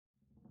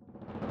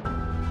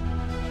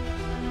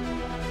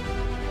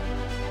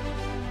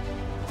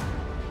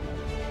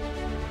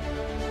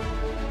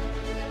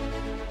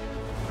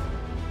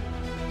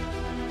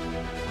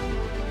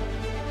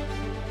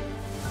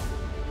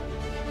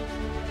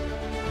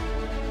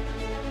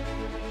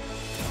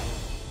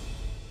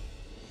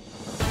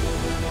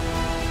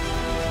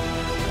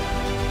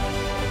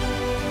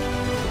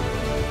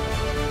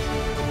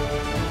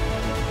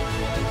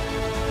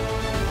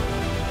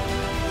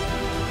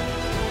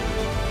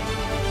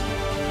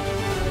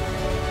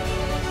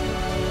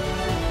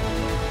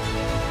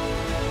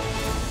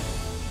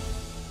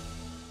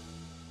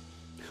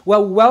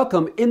Well,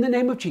 welcome in the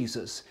name of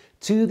Jesus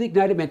to the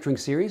Ignited Mentoring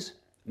Series.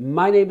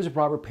 My name is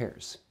Robert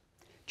Pears.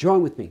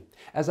 Join with me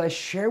as I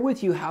share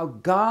with you how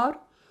God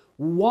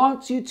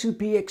wants you to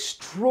be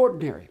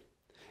extraordinary.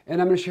 And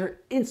I'm going to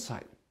share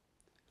insight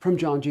from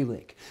John G.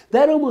 Lake.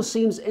 That almost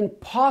seems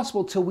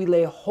impossible till we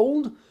lay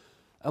hold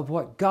of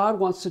what God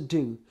wants to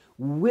do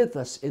with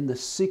us in the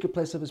secret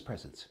place of His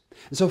presence.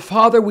 And so,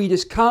 Father, we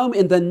just come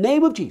in the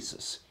name of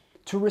Jesus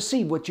to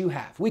receive what you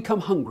have. We come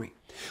hungry.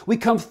 We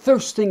come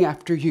thirsting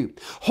after you.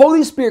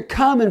 Holy Spirit,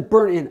 come and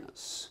burn in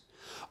us.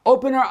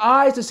 Open our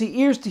eyes to see,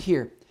 ears to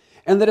hear,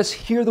 and let us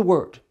hear the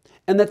word.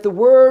 And let the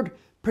word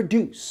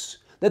produce.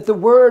 Let the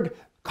word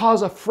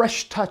cause a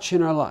fresh touch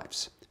in our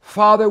lives.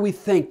 Father, we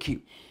thank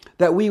you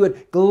that we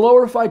would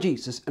glorify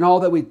Jesus in all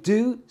that we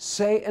do,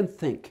 say, and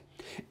think.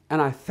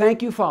 And I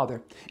thank you,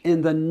 Father,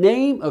 in the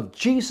name of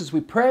Jesus we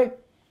pray.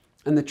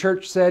 And the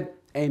church said,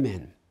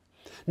 amen.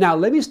 Now,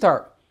 let me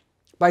start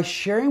by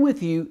sharing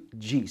with you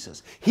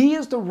Jesus. He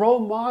is the role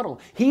model.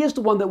 He is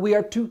the one that we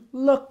are to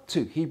look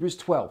to, Hebrews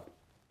 12.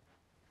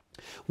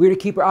 We are to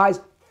keep our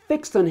eyes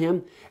fixed on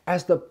Him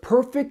as the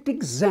perfect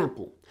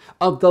example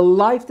of the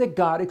life that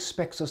God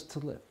expects us to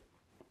live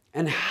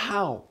and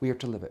how we are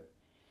to live it.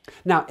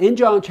 Now, in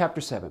John chapter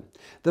 7,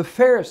 the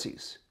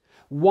Pharisees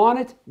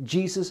wanted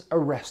Jesus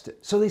arrested.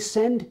 So they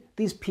send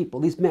these people,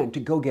 these men, to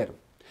go get him.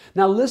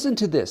 Now listen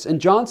to this in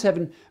John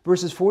 7,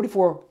 verses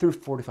 44 through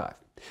 45.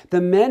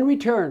 The men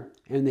return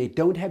and they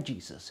don't have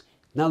Jesus.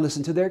 Now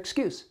listen to their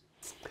excuse.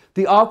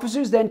 The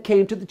officers then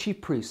came to the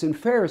chief priests and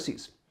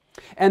Pharisees,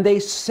 and they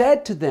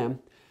said to them,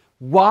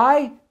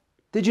 "Why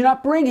did you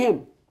not bring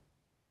him?"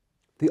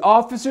 The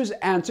officers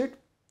answered,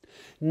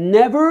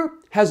 "Never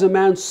has a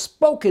man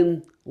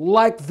spoken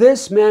like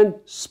this man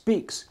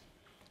speaks."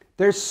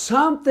 There's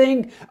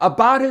something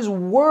about his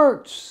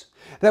words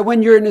that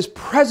when you're in his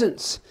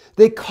presence,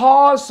 they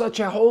cause such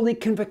a holy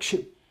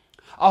conviction,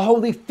 a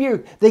holy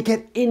fear. They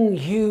get in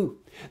you.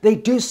 They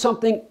do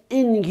something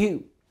in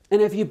you.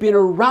 And if you've been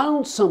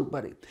around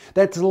somebody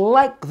that's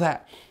like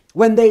that,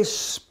 when they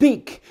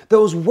speak,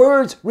 those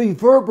words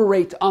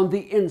reverberate on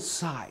the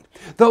inside.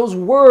 Those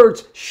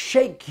words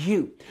shake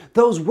you.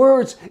 Those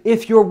words,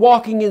 if you're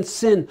walking in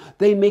sin,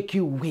 they make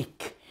you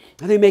weak.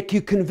 They make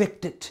you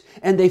convicted.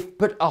 And they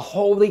put a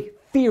holy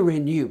fear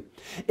in you.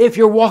 If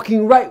you're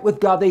walking right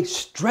with God, they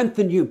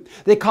strengthen you.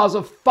 They cause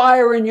a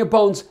fire in your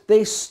bones.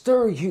 They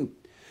stir you.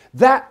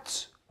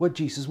 That's what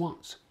Jesus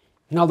wants.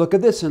 Now look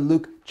at this in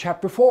Luke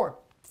chapter 4,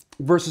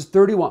 verses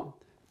 31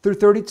 through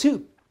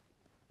 32.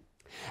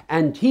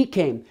 And he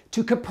came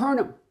to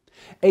Capernaum,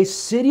 a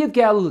city of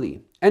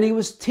Galilee, and he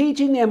was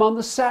teaching them on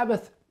the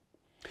Sabbath.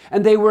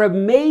 And they were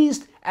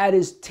amazed at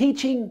his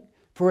teaching,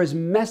 for his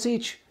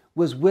message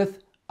was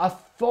with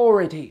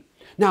authority.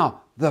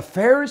 Now, the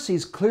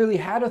Pharisees clearly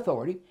had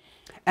authority,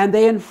 and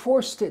they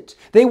enforced it.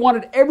 They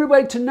wanted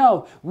everybody to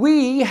know,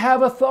 we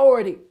have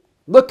authority.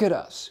 Look at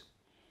us.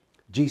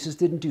 Jesus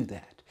didn't do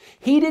that.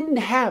 He didn't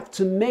have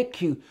to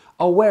make you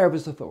aware of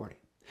his authority.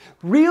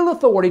 Real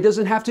authority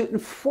doesn't have to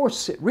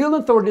enforce it. Real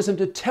authority doesn't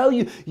have to tell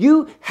you,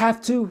 you have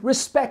to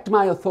respect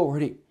my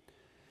authority.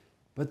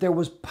 But there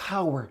was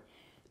power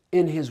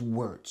in his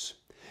words.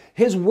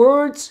 His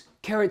words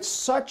carried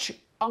such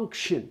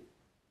unction.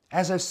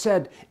 As I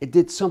said, it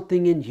did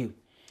something in you.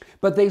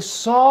 But they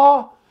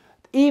saw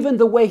even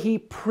the way he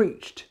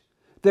preached.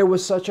 There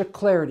was such a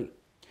clarity.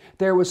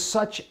 There was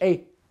such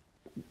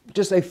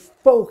just a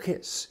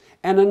focus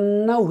and a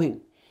knowing.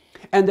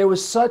 And there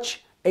was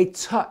such a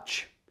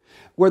touch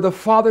where the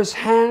Father's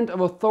hand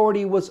of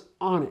authority was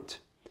on it.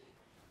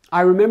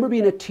 I remember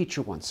being a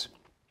teacher once.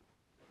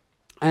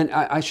 And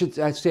I should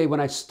say when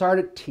I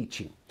started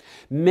teaching.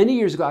 Many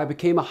years ago, I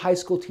became a high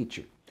school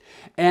teacher.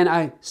 And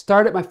I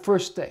started my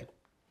first day.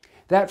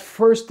 That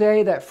first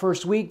day, that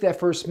first week, that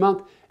first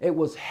month, it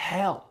was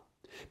hell.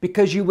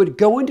 Because you would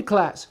go into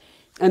class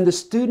and the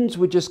students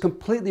would just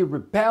completely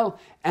rebel,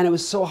 and it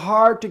was so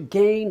hard to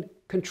gain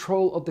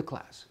control of the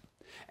class.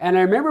 And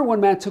I remember one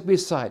man took me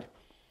aside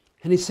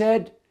and he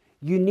said,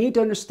 you need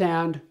to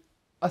understand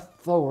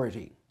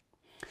authority.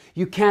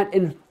 You can't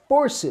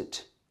enforce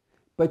it,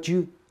 but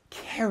you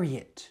carry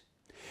it.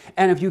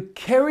 And if you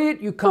carry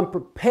it, you come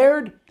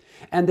prepared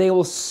and they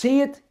will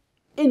see it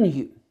in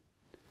you.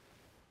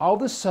 All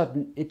of a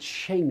sudden, it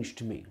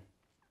changed me.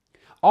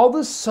 All of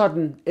a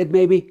sudden, it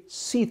made me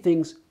see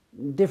things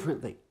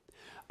differently.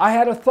 I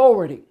had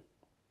authority.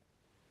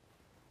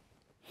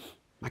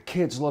 My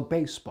kids love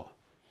baseball.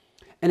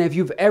 And if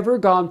you've ever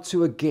gone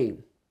to a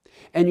game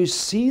and you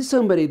see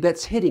somebody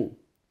that's hitting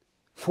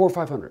 400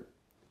 or 500,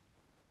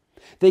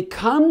 they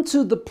come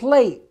to the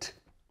plate.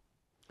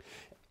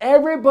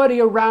 Everybody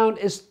around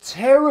is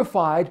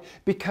terrified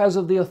because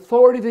of the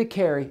authority they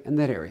carry in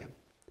that area.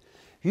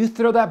 You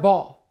throw that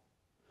ball,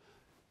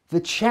 the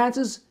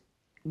chances,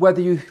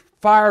 whether you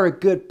fire a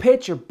good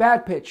pitch or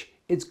bad pitch,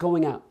 it's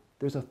going out.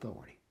 There's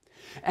authority.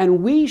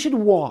 And we should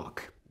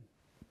walk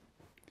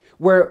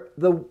where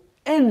the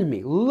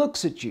enemy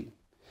looks at you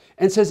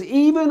and says,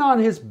 even on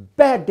his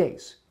bad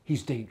days,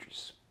 he's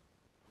dangerous.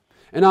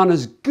 And on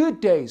his good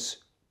days,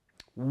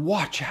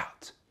 watch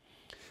out.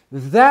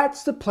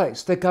 That's the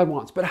place that God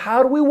wants. But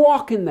how do we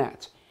walk in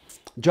that?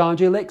 John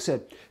J. Lake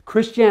said,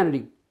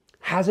 Christianity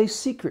has a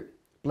secret,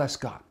 bless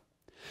God.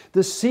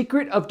 The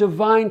secret of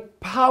divine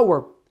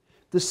power,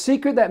 the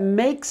secret that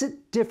makes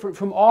it different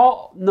from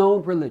all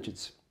known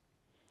religions.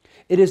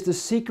 It is the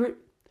secret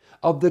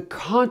of the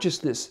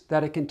consciousness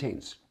that it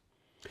contains.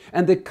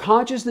 And the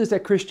consciousness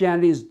that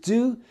Christianity is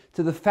due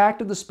to the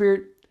fact of the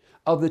Spirit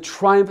of the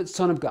triumphant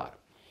Son of God.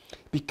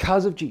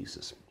 Because of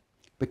Jesus,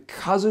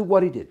 because of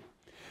what He did,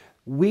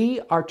 we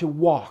are to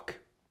walk.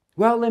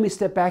 Well, let me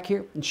step back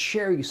here and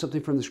share you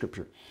something from the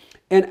Scripture.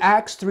 In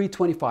Acts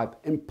 3:25,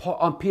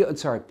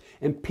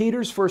 in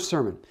Peter's first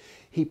sermon,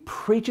 he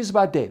preaches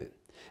about David.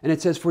 And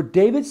it says, for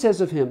David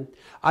says of him,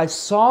 I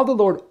saw the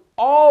Lord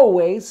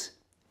always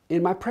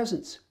in my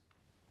presence.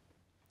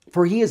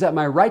 For He is at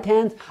my right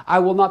hand, I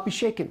will not be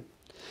shaken.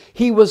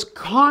 He was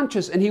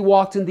conscious and he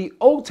walked in the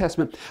Old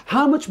Testament.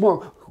 How much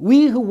more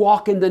we who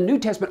walk in the New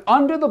Testament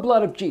under the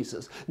blood of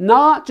Jesus,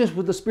 not just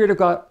with the Spirit of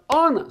God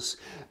on us,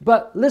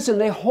 but listen,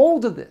 lay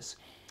hold of this.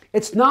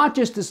 It's not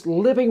just this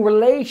living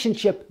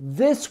relationship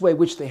this way,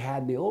 which they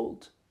had in the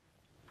old,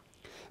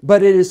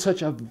 but it is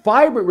such a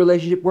vibrant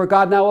relationship where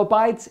God now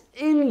abides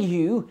in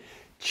you,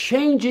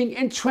 changing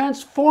and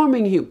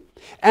transforming you.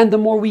 And the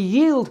more we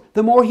yield,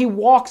 the more He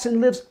walks and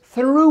lives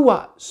through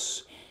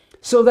us.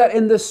 So that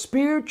in the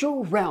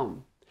spiritual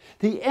realm,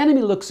 the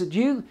enemy looks at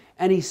you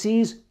and he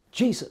sees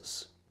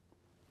Jesus.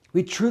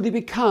 We truly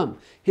become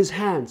His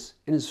hands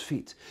and His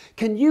feet.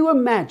 Can you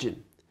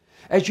imagine,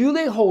 as you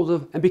lay hold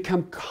of and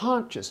become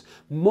conscious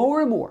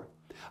more and more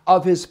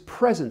of His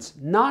presence,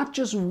 not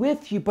just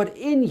with you, but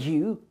in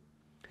you,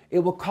 it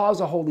will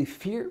cause a holy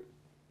fear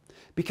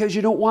because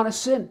you don't want to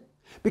sin,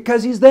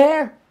 because He's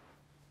there.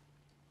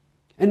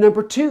 And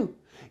number two,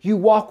 you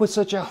walk with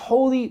such a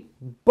holy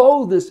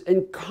boldness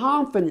and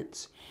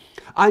confidence.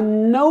 I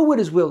know what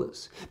His will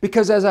is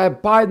because as I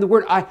abide in the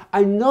Word,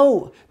 I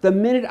know the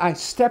minute I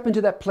step into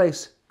that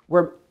place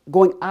where I'm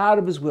going out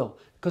of His will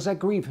because I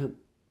grieve Him.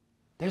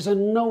 There's a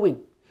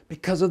knowing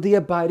because of the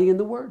abiding in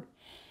the Word.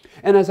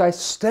 And as I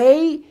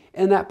stay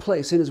in that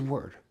place in His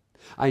Word,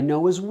 I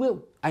know His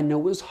will, I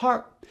know His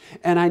heart,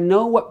 and I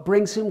know what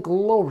brings Him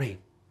glory.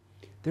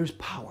 There's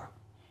power,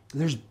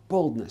 there's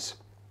boldness.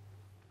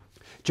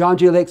 John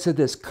J. Lake said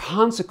this,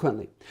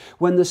 consequently,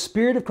 when the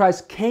Spirit of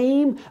Christ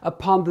came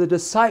upon the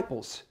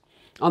disciples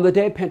on the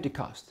day of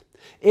Pentecost,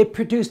 it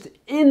produced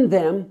in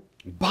them,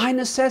 by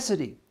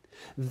necessity,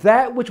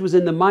 that which was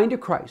in the mind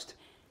of Christ,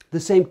 the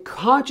same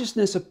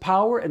consciousness of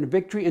power and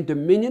victory and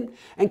dominion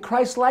and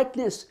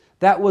Christ-likeness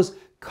that was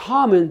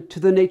common to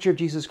the nature of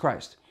Jesus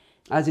Christ,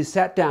 as He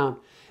sat down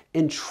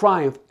in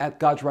triumph at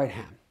God's right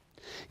hand.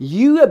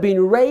 You have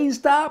been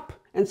raised up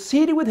and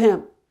seated with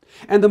Him.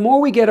 And the more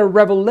we get a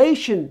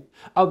revelation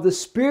of the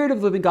Spirit of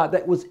the living God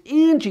that was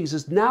in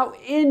Jesus, now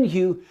in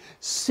you,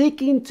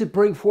 seeking to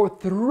bring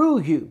forth through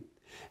you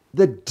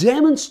the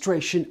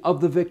demonstration of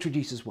the victory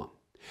Jesus won.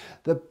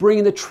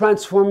 Bringing the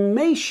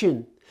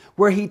transformation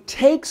where He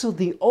takes of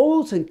the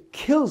old and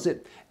kills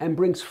it and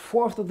brings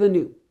forth of the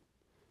new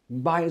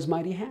by His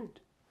mighty hand.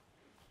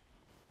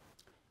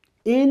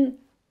 In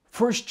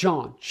 1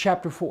 John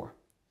chapter 4,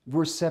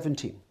 verse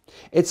 17,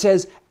 it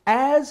says,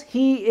 as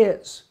He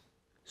is,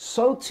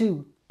 so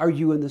too are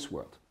you in this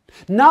world.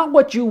 Not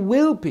what you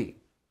will be.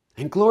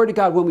 And glory to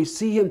God, when we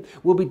see Him,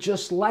 we'll be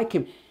just like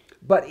Him.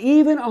 But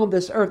even on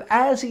this earth,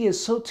 as He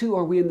is, so too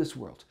are we in this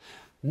world.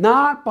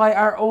 Not by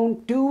our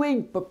own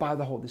doing, but by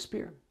the Holy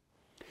Spirit.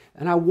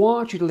 And I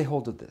want you to lay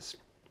hold of this.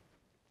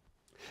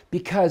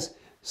 Because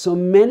so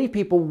many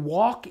people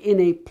walk in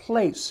a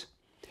place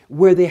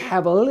where they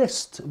have a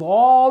list of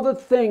all the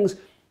things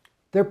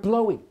they're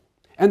blowing.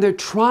 And they're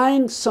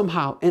trying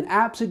somehow in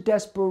absolute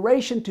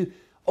desperation to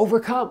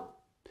overcome,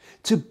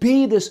 to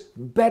be this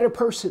better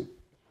person.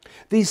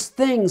 These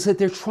things that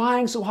they're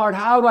trying so hard,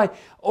 how do I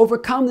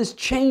overcome these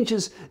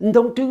changes and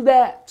don't do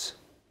that?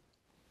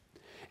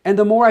 And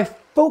the more I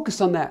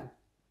focus on that,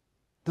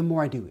 the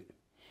more I do it.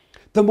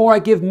 The more I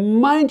give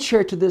mind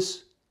share to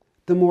this,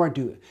 the more I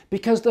do it.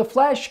 Because the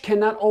flesh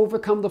cannot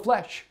overcome the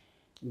flesh.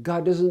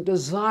 God doesn't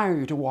desire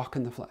you to walk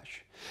in the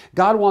flesh.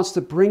 God wants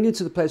to bring you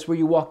to the place where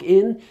you walk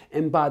in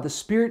and by the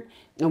Spirit.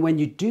 And when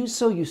you do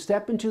so, you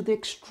step into the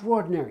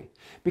extraordinary.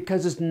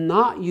 Because it's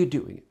not you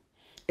doing it.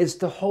 It's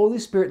the Holy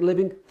Spirit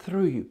living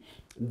through you.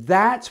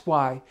 That's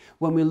why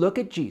when we look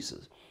at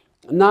Jesus,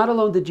 not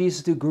alone did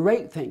Jesus do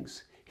great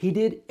things, He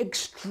did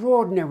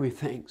extraordinary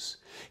things.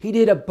 He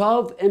did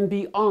above and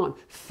beyond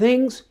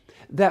things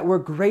that were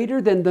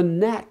greater than the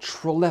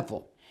natural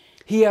level.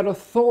 He had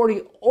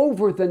authority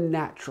over the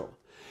natural.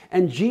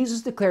 And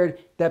Jesus declared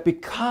that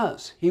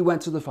because He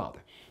went to the Father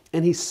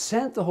and He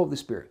sent the Holy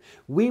Spirit,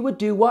 we would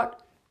do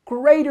what?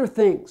 Greater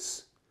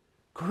things.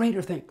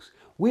 Greater things.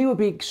 We would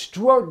be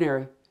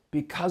extraordinary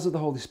because of the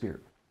Holy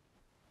Spirit.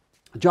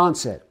 John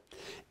said,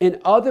 in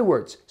other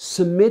words,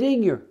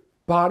 submitting your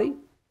body,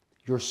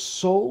 your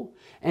soul,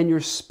 and your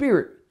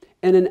spirit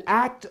in an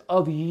act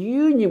of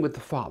union with the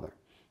Father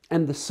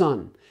and the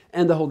Son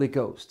and the Holy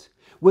Ghost,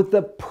 with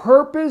the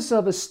purpose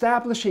of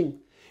establishing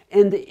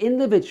in the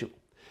individual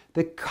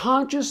the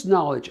conscious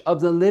knowledge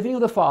of the living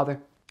of the Father,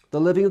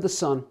 the living of the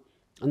Son,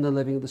 and the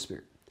living of the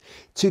Spirit.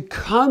 To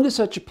come to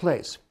such a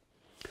place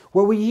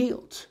where we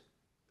yield,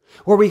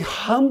 where we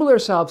humble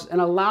ourselves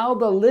and allow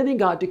the living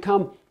God to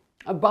come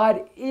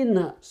abide in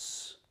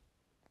us.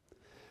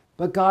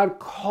 But God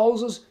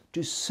calls us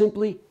to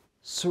simply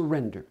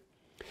surrender.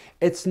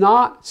 It's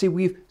not, see,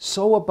 we've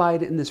so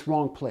abided in this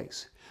wrong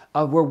place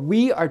of where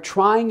we are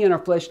trying in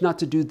our flesh not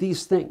to do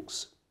these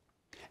things.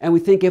 And we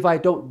think if I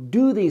don't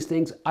do these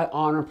things, I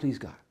honor and please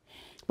God.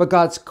 But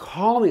God's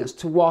calling us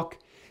to walk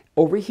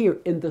over here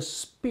in the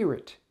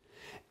Spirit,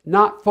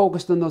 not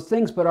focused on those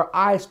things, but our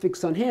eyes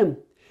fixed on Him,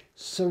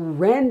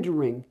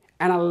 surrendering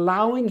and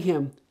allowing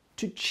Him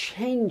to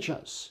change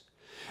us.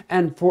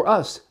 And for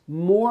us,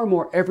 more and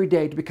more every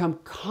day, to become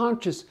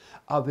conscious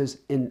of His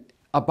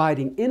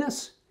abiding in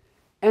us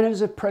and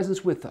His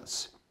presence with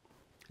us.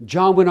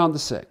 John went on to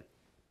say,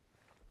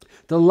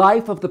 the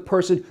life of the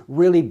person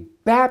really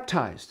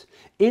baptized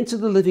into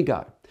the living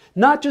God,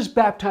 not just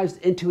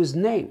baptized into His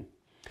name,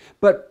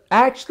 but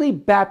actually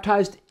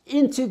baptized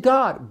into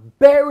God,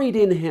 buried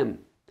in Him,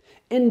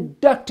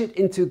 inducted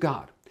into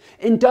God,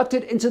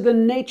 inducted into the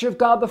nature of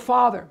God the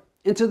Father,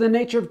 into the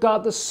nature of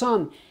God the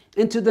Son,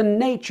 into the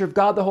nature of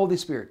God the Holy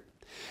Spirit.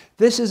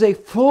 This is a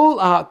full,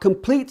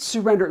 complete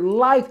surrender,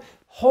 life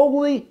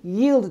wholly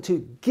yielded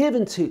to,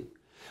 given to,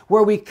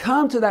 where we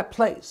come to that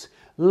place,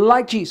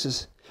 like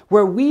Jesus,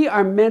 where we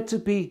are meant to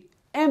be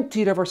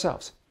emptied of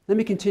ourselves. Let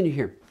me continue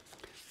here.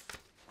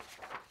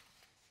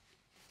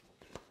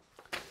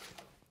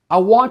 I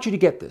want you to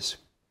get this,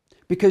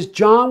 because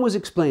John was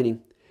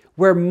explaining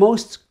where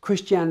most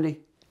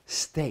Christianity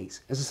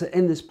stays, as I said,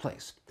 in this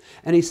place.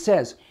 And he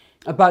says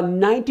about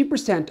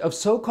 90% of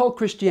so-called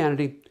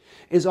Christianity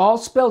is all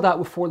spelled out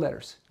with 4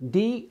 letters,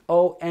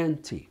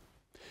 D-O-N-T.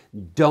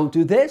 Don't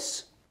do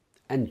this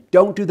and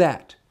don't do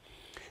that.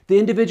 The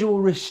individual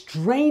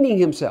restraining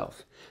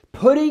himself,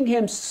 putting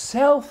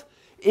himself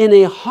in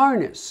a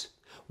harness,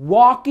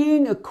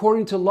 walking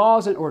according to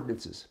laws and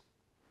ordinances.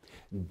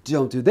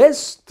 Don't do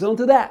this, don't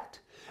do that.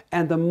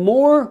 And the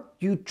more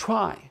you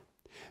try,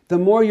 the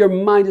more your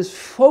mind is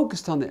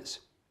focused on this,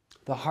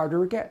 the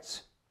harder it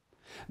gets.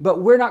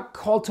 But we're not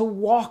called to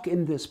walk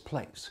in this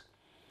place,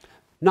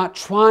 not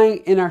trying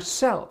in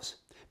ourselves,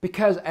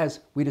 because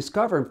as we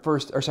discover in 2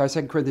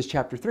 Corinthians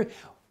chapter 3,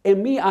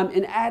 in me I'm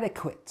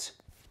inadequate.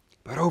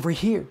 But over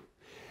here,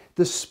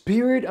 the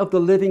Spirit of the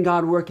living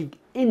God working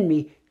in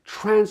me,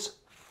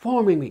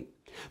 transforming me.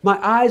 My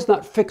eyes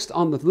not fixed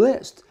on the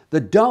list, the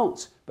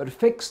don'ts, but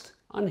fixed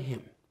on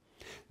Him.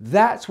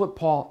 That's what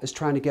Paul is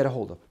trying to get a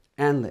hold of,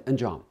 and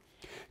John.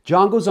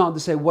 John goes on to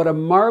say, what a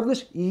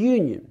marvelous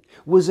union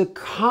was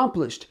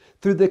accomplished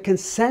through the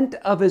consent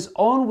of His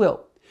own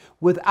will,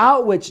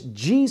 without which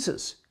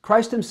Jesus,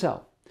 Christ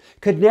Himself,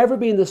 could never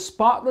be in the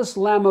spotless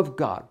Lamb of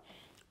God.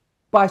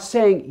 By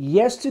saying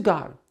yes to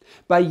God,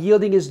 by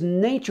yielding His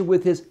nature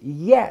with His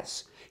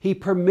yes, He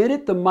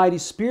permitted the mighty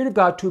Spirit of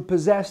God to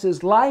possess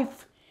His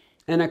life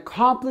and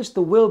accomplish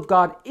the will of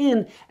God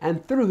in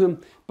and through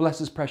Him. Bless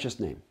His precious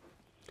name.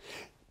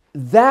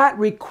 That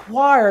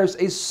requires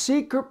a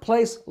secret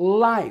place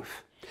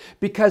life,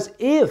 because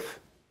if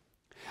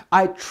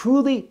I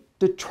truly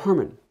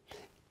determine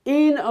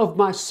in of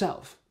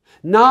myself,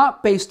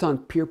 not based on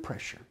peer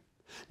pressure,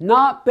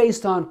 not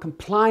based on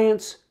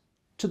compliance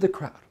to the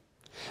crowd,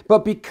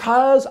 but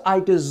because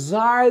I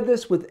desire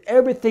this with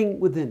everything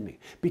within me,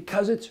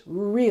 because it's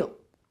real,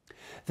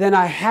 then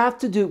I have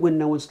to do it when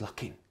no one's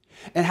looking.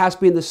 It has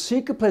to be in the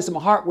secret place of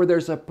my heart where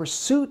there's a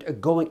pursuit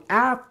of going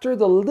after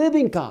the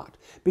living God.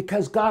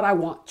 Because God, I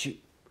want you.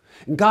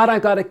 And God, I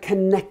got to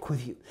connect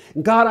with you.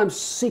 And God, I'm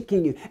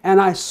seeking you. And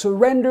I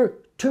surrender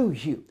to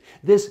you.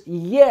 This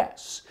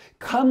yes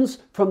comes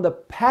from the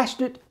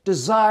passionate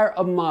desire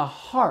of my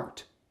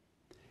heart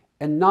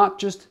and not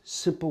just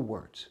simple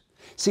words.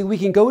 See, we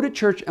can go to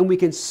church and we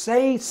can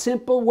say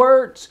simple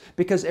words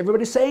because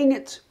everybody's saying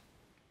it,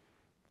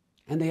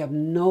 and they have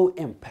no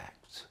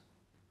impact.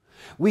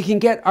 We can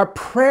get our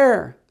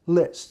prayer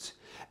lists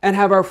and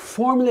have our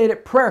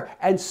formulated prayer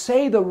and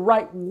say the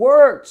right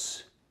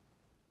words,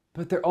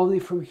 but they're only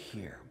from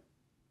here.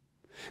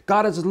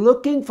 God is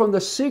looking from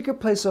the secret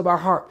place of our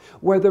heart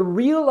where the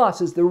real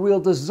us is, the real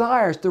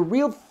desires, the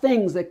real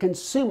things that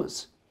consume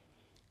us.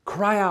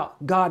 Cry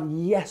out, God,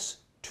 yes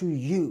to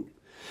you.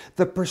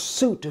 The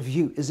pursuit of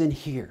you is in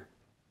here.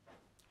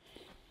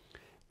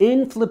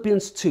 In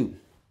Philippians 2,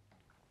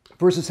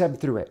 verses 7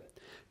 through 8,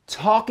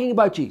 talking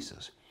about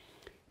Jesus,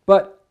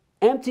 but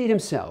emptied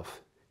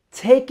Himself,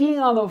 taking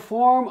on the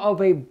form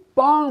of a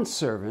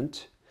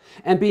bondservant,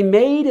 and be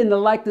made in the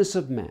likeness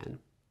of man,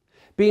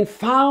 being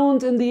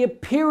found in the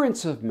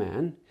appearance of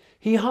man,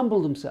 He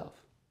humbled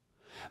Himself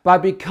by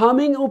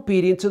becoming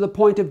obedient to the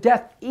point of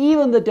death,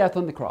 even the death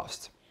on the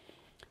cross.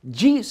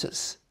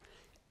 Jesus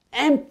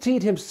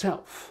emptied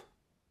Himself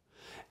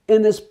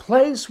in this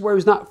place where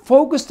He's not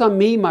focused on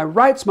me, my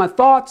rights, my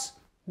thoughts,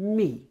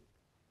 me,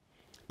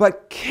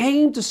 but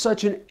came to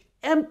such an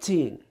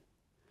emptying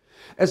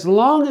As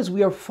long as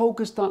we are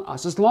focused on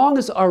us, as long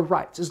as our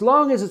rights, as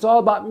long as it's all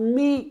about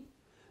me,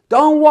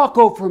 don't walk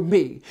over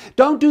me,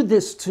 don't do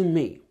this to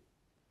me.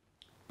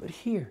 But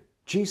here,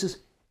 Jesus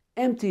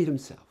emptied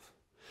himself.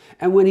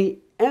 And when he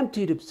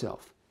emptied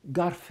himself,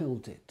 God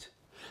filled it.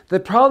 The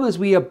problem is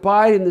we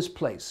abide in this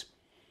place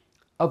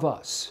of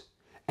us,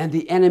 and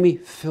the enemy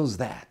fills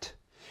that.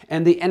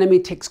 And the enemy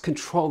takes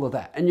control of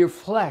that. And your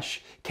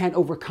flesh can't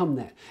overcome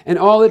that. And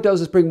all it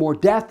does is bring more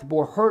death,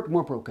 more hurt,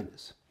 more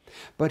brokenness.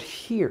 But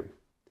here,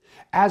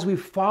 as we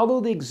follow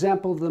the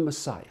example of the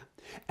Messiah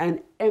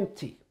and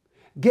empty,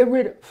 get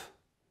rid of,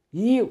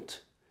 yield,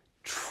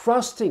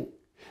 trusting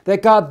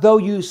that God, though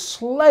you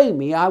slay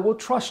me, I will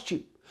trust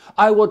you.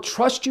 I will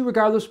trust you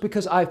regardless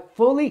because I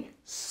fully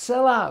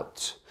sell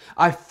out.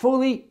 I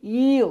fully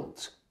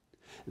yield.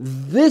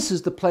 This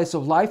is the place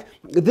of life.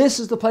 This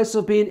is the place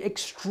of being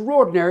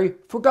extraordinary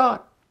for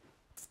God.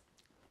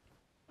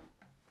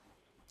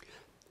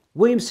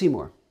 William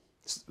Seymour.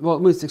 Well,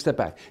 let me take a step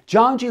back.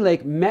 John G.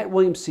 Lake met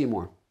William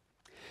Seymour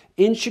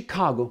in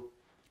Chicago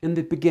in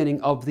the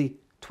beginning of the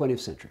 20th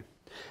century.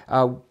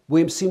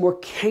 William Seymour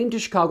came to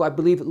Chicago, I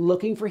believe,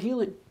 looking for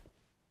healing.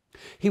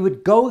 He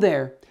would go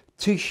there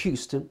to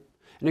Houston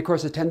and, of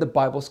course, attend the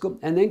Bible school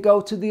and then go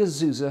to the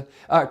Azusa,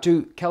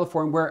 to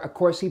California, where, of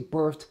course, he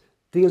birthed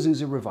the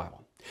Azusa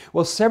revival.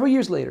 Well, several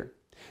years later,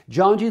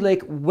 John G.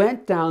 Lake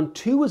went down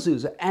to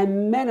Azusa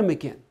and met him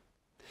again.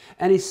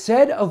 And he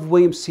said of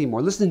William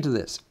Seymour, listen to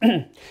this,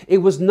 it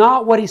was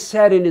not what he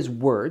said in his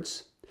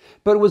words,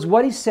 but it was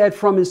what he said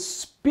from his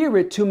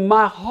spirit to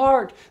my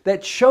heart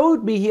that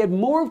showed me he had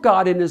more of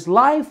God in his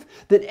life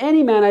than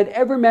any man I'd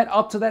ever met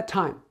up to that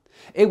time.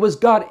 It was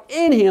God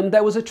in him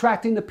that was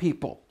attracting the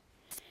people.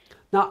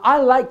 Now, I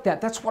like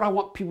that. That's what I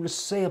want people to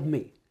say of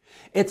me.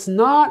 It's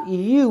not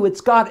you,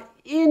 it's God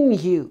in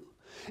you.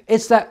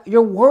 It's that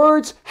your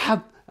words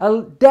have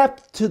a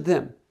depth to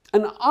them,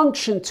 an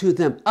unction to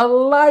them, a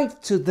life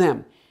to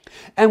them.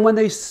 And when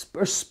they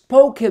are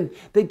spoken,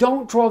 they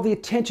don't draw the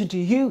attention to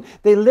you.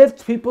 They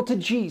lift people to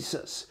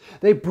Jesus.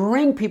 They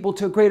bring people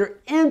to a greater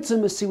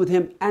intimacy with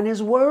him and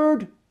his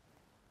word.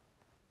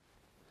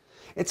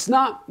 It's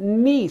not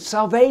me.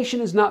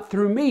 Salvation is not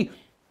through me.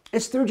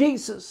 It's through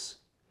Jesus.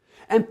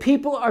 And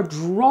people are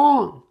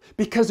drawn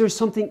because there's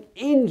something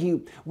in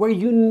you where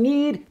you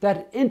need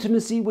that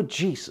intimacy with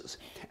Jesus.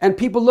 And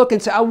people look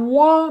and say, I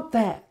want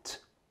that.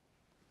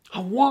 I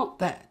want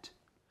that.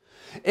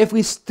 If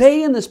we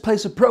stay in this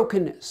place of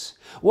brokenness,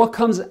 what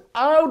comes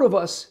out of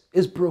us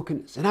is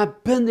brokenness. And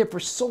I've been there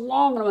for so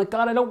long, and I'm like,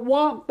 God, I don't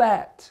want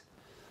that.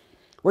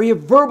 Where you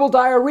have verbal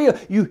diarrhea,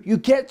 you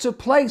get to a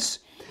place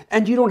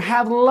and you don't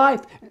have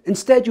life.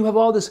 Instead, you have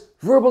all this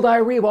verbal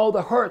diarrhea of all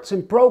the hurts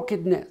and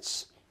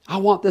brokenness. I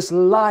want this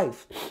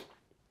life.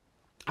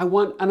 I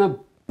want an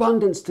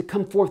abundance to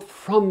come forth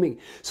from me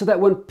so that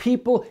when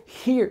people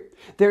hear,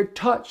 they're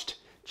touched,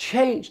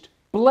 changed,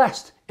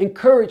 blessed,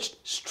 encouraged,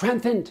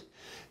 strengthened.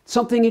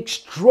 Something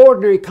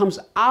extraordinary comes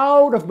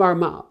out of our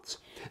mouths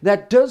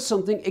that does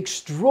something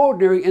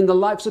extraordinary in the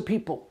lives of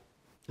people.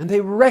 And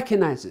they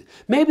recognize it.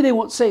 Maybe they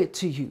won't say it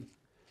to you,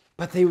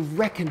 but they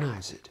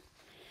recognize it.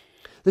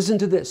 Listen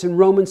to this in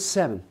Romans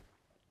 7,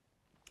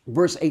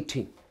 verse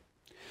 18.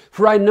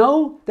 For I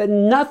know that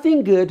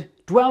nothing good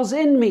dwells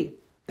in me,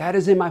 that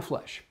is in my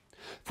flesh.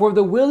 For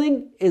the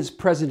willing is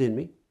present in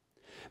me,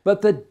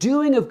 but the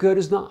doing of good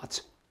is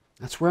not.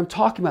 That's where I'm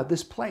talking about,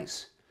 this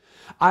place.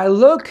 I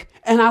look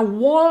and I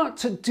want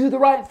to do the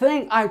right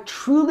thing. I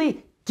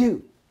truly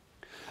do.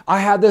 I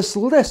have this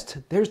list.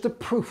 There's the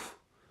proof.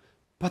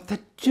 But the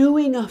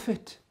doing of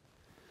it,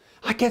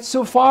 I get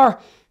so far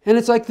and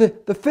it's like the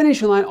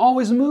finishing line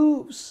always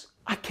moves.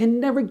 I can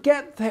never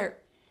get there.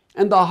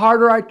 And the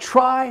harder I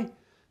try,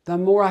 the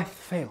more I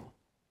fail.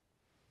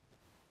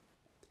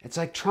 It's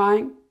like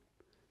trying,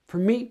 for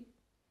me,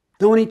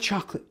 don't eat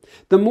chocolate.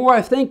 The more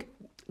I think,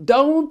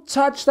 don't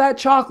touch that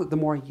chocolate, the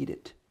more I eat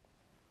it.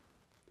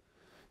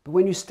 But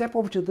when you step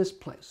over to this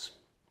place,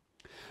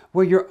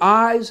 where your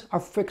eyes are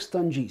fixed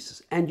on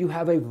Jesus, and you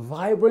have a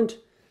vibrant,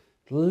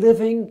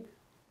 living,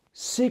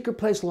 secret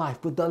place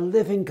life with the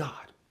living God,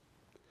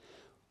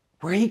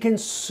 where he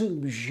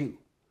consumes you,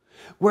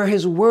 where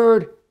his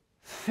word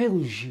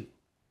fills you,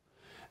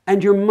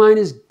 and your mind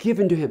is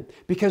given to him,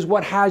 because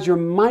what has your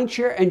mind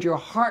share and your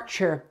heart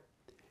share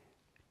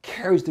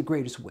carries the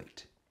greatest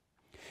weight.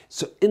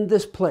 So in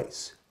this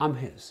place, I'm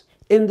his.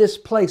 In this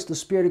place, the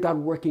Spirit of God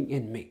working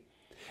in me.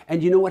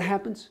 And you know what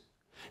happens?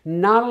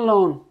 Not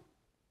alone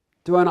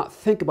do I not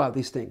think about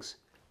these things,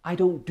 I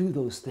don't do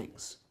those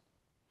things.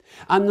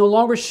 I'm no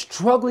longer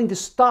struggling to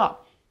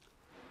stop.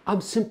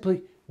 I'm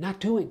simply not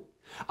doing.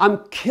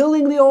 I'm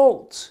killing the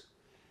old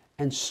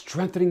and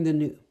strengthening the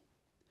new.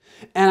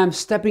 And I'm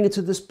stepping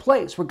into this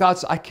place where God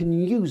says, I can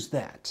use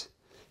that.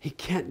 He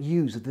can't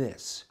use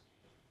this.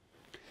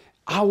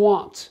 I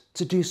want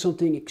to do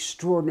something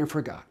extraordinary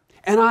for God.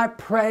 And I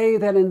pray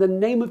that in the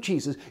name of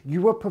Jesus,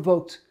 you are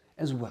provoked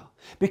as well.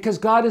 Because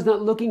God is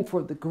not looking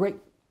for the great.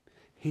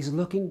 He's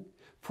looking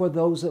for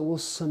those that will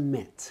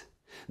submit.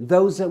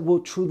 those that will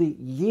truly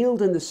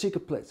yield in the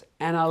secret place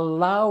and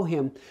allow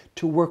him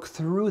to work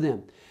through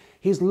them.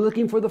 He's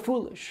looking for the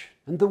foolish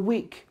and the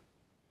weak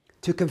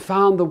to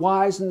confound the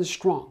wise and the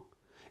strong.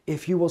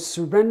 If you will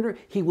surrender,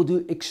 he will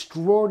do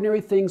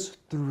extraordinary things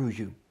through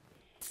you.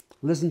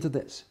 Listen to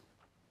this.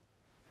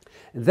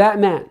 That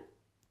man,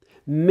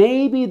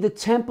 maybe the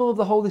temple of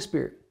the Holy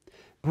Spirit,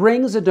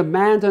 brings a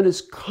demand on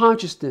his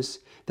consciousness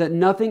that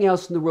nothing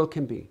else in the world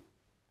can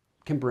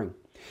bring.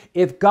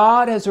 If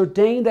God has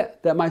ordained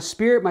that my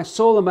spirit, my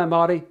soul, and my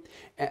body,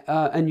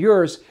 and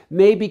yours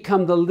may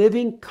become the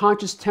living,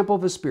 conscious temple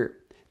of his Spirit,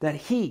 that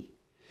he,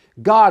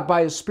 God,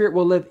 by his Spirit,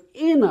 will live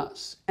in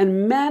us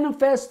and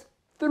manifest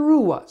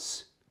through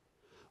us,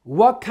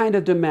 what kind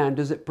of demand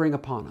does it bring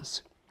upon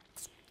us?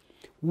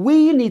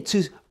 We need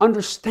to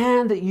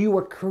understand that you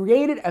were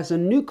created as a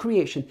new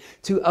creation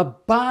to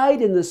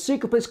abide in the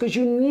secret place because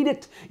you need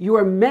it. You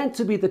are meant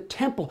to be the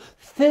temple,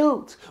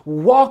 filled,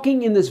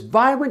 walking in this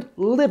vibrant,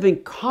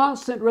 living,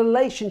 constant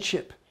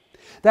relationship.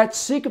 That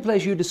secret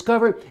place you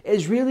discover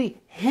is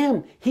really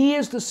him. He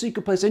is the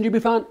secret place, and you'll be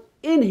found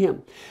in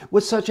him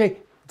with such a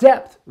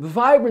depth,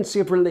 vibrancy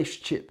of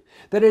relationship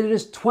that it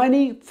is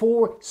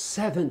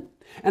 24/7.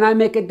 And I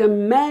make a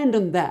demand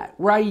on that,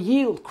 where I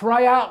yield,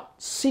 cry out,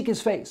 seek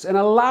his face, and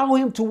allow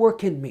him to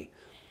work in me,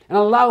 and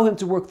allow him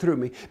to work through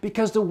me.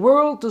 Because the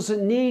world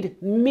doesn't need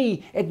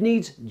me, it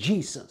needs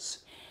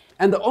Jesus.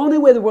 And the only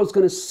way the world's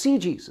going to see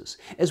Jesus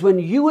is when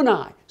you and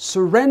I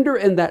surrender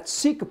in that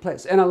secret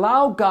place and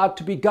allow God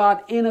to be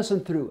God in us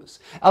and through us.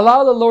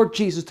 Allow the Lord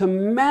Jesus to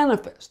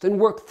manifest and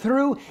work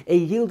through a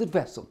yielded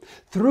vessel,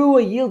 through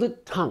a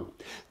yielded tongue,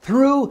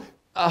 through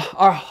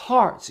our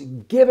hearts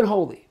given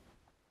wholly.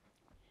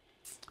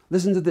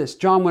 Listen to this.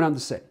 John went on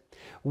to say,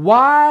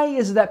 why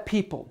is it that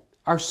people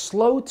are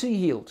slow to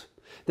yield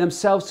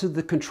themselves to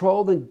the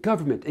control and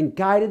government and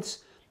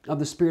guidance of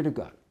the Spirit of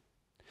God?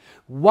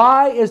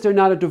 Why is there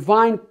not a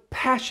divine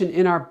passion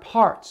in our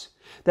hearts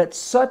that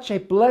such a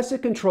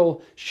blessed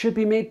control should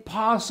be made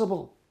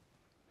possible?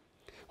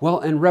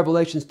 Well, in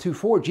Revelations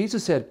 2:4,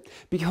 Jesus said,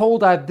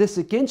 behold, I have this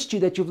against you,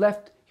 that you've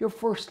left your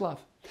first love.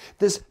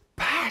 This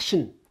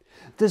passion,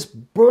 this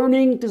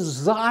burning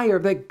desire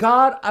that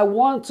God, I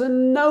want to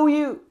know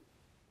you.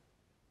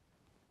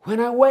 When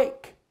I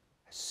wake,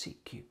 I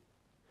seek you.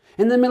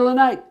 In the middle of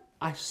the night,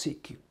 I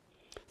seek you.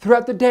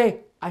 Throughout the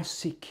day, I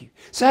seek you.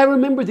 So I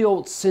remember the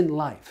old sin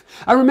life.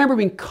 I remember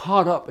being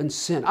caught up in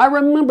sin. I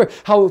remember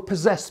how it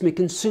possessed me,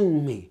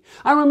 consumed me.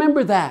 I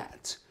remember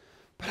that.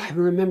 But I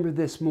remember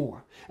this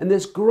more. And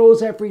this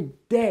grows every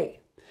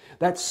day.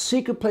 That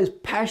secret place,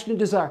 passionate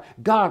desire.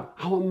 God,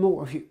 I want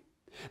more of you.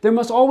 There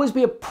must always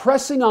be a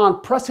pressing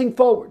on, pressing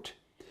forward,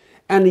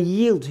 and a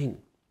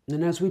yielding.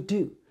 And as we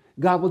do,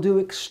 God will do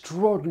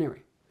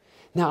extraordinary.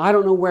 Now, I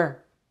don't know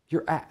where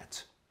you're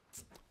at.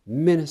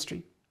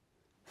 Ministry,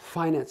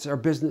 finance, or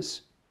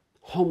business,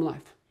 home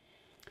life.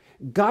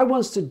 God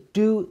wants to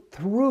do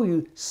through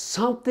you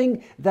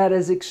something that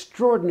is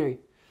extraordinary,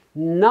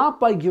 not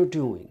by your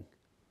doing,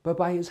 but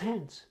by his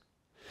hands.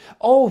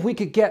 Oh, if we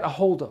could get a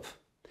hold of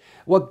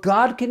what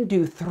God can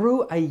do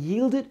through a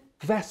yielded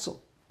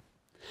vessel.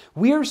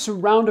 We are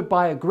surrounded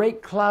by a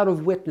great cloud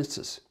of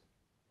witnesses,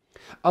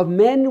 of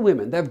men and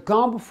women that have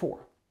gone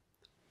before,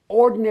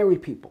 ordinary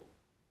people.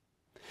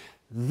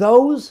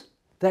 Those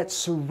that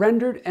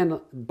surrendered and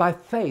by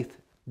faith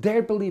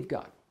dared believe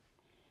God.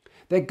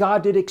 That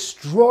God did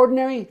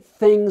extraordinary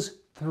things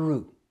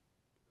through.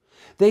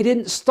 They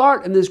didn't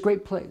start in this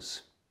great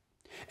place.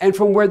 And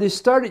from where they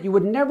started, you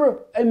would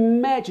never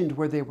imagined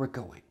where they were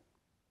going.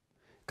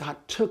 God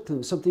took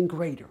them to something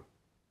greater.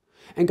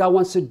 And God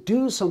wants to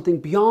do something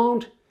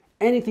beyond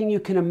anything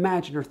you can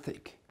imagine or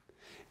think.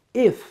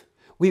 If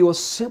we will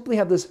simply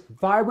have this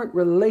vibrant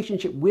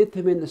relationship with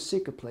him in the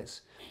secret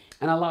place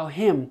and allow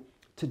him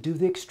to do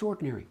the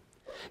extraordinary.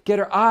 Get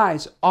our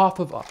eyes off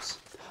of us,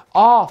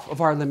 off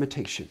of our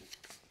limitation.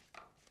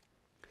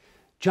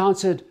 John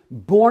said,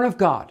 born of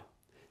God,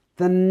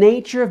 the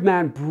nature of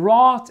man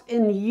brought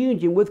in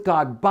union with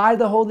God by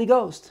the Holy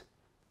Ghost.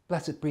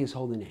 Blessed be his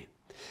holy name.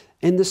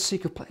 In the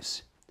secret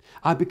place,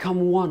 I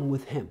become one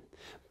with him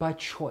by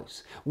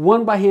choice.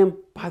 One by him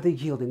by the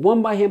yielding.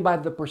 One by him by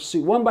the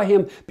pursuit. One by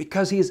him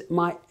because he is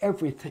my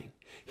everything.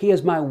 He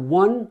is my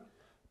one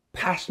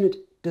passionate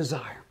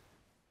desire.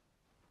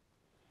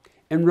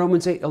 In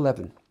Romans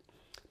 8:11,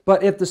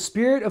 but if the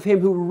Spirit of him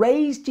who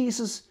raised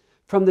Jesus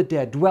from the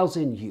dead dwells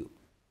in you,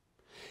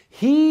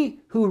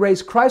 he who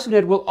raised Christ from the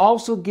dead will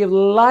also give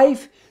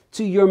life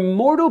to your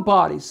mortal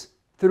bodies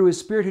through his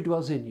Spirit who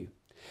dwells in you.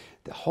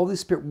 The Holy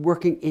Spirit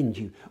working in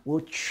you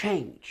will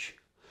change,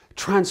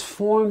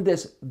 transform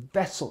this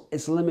vessel,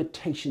 its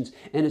limitations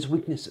and its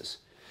weaknesses.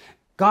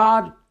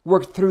 God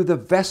worked through the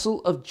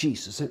vessel of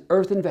Jesus, an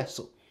earthen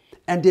vessel,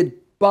 and did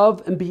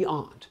above and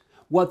beyond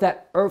what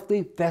that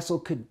earthly vessel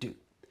could do,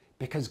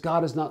 because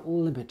God is not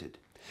limited.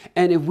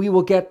 And if we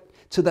will get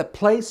to that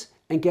place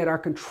and get our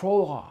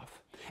control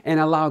off and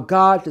allow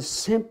God to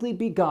simply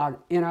be God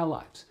in our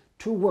lives,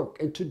 to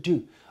work and to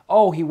do,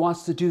 oh, he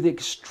wants to do the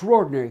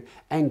extraordinary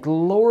and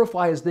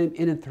glorify his name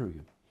in and through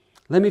you.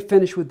 Let me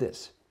finish with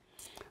this.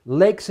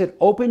 Lake said,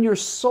 open your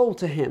soul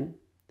to Him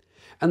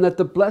and let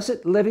the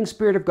blessed living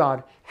Spirit of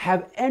God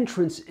have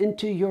entrance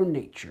into your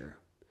nature.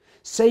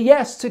 Say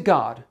yes to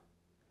God.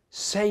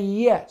 Say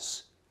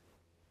yes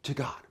to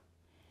God.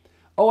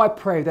 Oh, I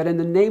pray that in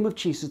the name of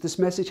Jesus, this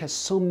message has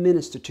so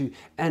ministered to you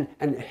and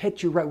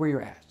hit you right where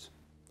you're at.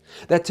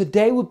 That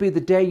today will be the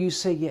day you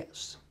say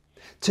yes.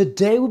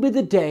 Today will be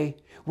the day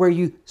where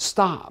you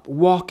stop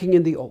walking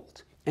in the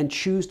old and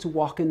choose to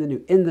walk in the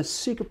new, in the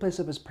secret place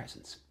of His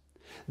presence.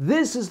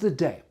 This is the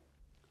day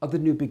of the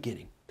new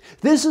beginning.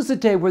 This is the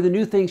day where the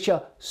new things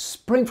shall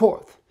spring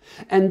forth.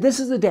 And this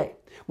is the day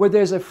where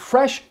there's a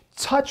fresh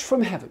touch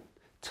from heaven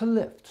to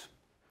lift,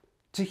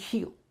 to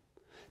heal,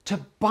 to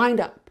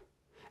bind up,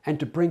 and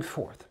to bring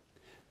forth.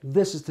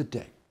 This is the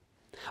day.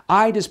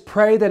 I just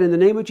pray that in the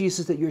name of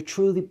Jesus that you're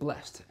truly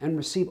blessed and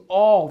receive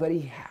all that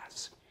He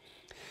has.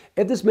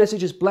 If this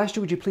message has blessed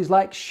you, would you please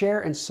like,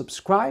 share, and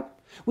subscribe?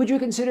 Would you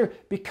consider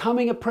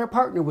becoming a prayer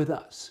partner with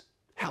us?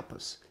 Help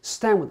us.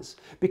 Stand with us.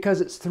 Because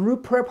it's through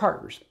prayer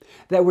partners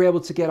that we're able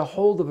to get a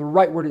hold of the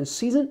right word in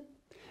season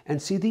and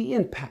see the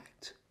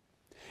impact.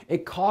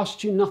 It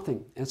costs you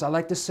nothing, as I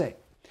like to say.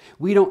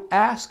 We don't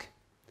ask.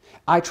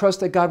 I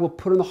trust that God will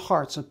put in the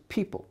hearts of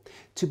people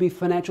to be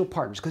financial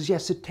partners. Because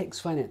yes, it takes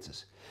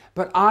finances.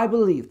 But I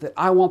believe that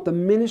I want the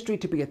ministry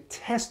to be a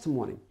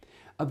testimony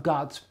of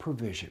God's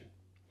provision.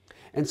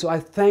 And so I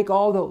thank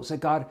all those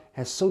that God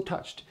has so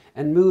touched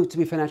and moved to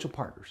be financial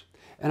partners.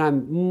 And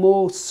I'm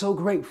most so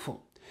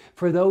grateful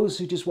for those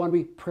who just want to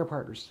be prayer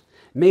partners.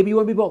 Maybe you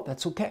want to be both.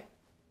 That's okay.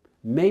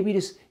 Maybe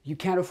just you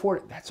can't afford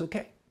it. That's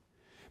okay.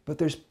 But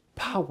there's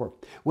power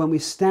when we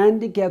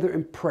stand together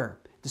in prayer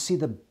to see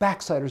the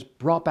backsliders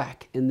brought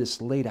back in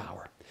this late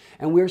hour.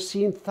 And we're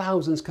seeing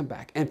thousands come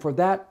back. And for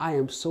that, I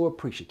am so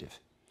appreciative.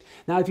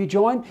 Now, if you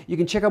join, you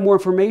can check out more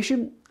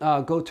information.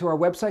 Go to our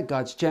website,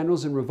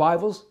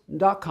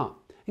 godsgeneralsandrevivals.com,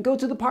 and go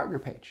to the partner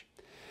page.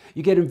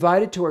 You get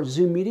invited to our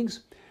Zoom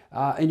meetings,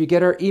 and you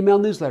get our email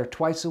newsletter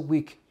twice a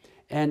week.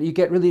 And you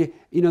get really,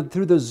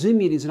 through those Zoom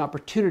meetings, an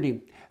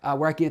opportunity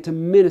where I get to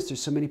minister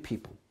to so many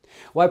people.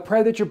 Well, I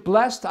pray that you're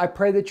blessed. I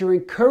pray that you're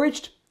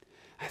encouraged.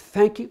 I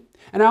thank you.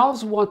 And I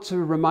also want to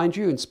remind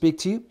you and speak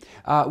to you.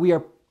 We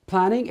are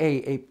planning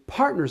a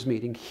partners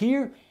meeting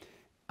here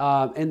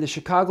in the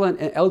Chicago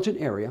and Elgin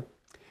area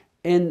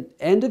in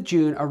end of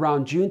June,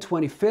 around June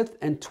 25th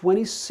and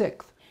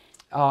 26th.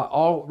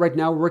 Right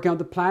now, we're working on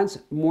the plans.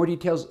 More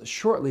details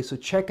shortly, so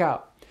check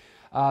out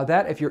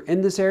that if you're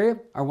in this area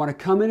or want to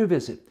come in and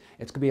visit.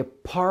 It's going to be a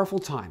powerful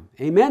time.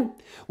 Amen?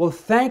 Well,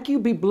 thank you.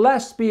 Be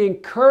blessed. Be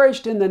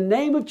encouraged in the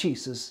name of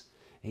Jesus.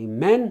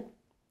 Amen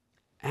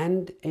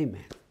and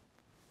amen.